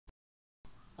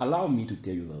Allow me to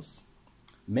tell you this.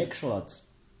 Make sure that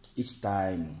each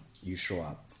time you show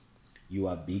up, you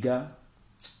are bigger,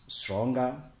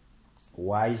 stronger,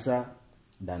 wiser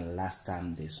than last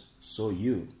time they saw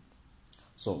you.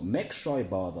 So make sure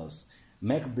about this.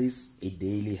 Make this a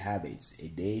daily habit, a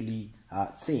daily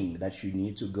thing that you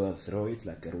need to go through it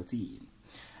like a routine.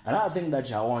 Another thing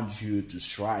that I want you to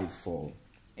strive for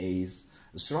is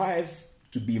strive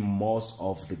to be most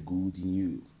of the good in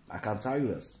you. I can tell you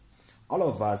this. All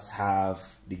of us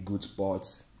have the good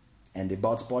spots and the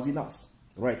bad spots in us,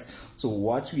 right? So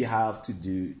what we have to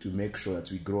do to make sure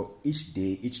that we grow each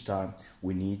day, each time,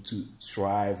 we need to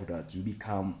strive that we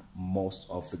become most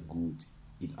of the good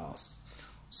in us.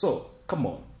 So come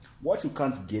on, what you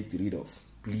can't get rid of,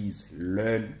 please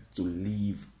learn to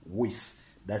live with.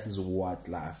 That is what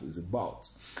life is about.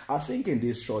 I think in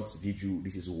this short video,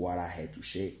 this is what I had to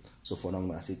share. So for now, I'm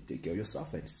going to say take care of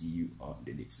yourself and see you on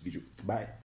the next video. Bye.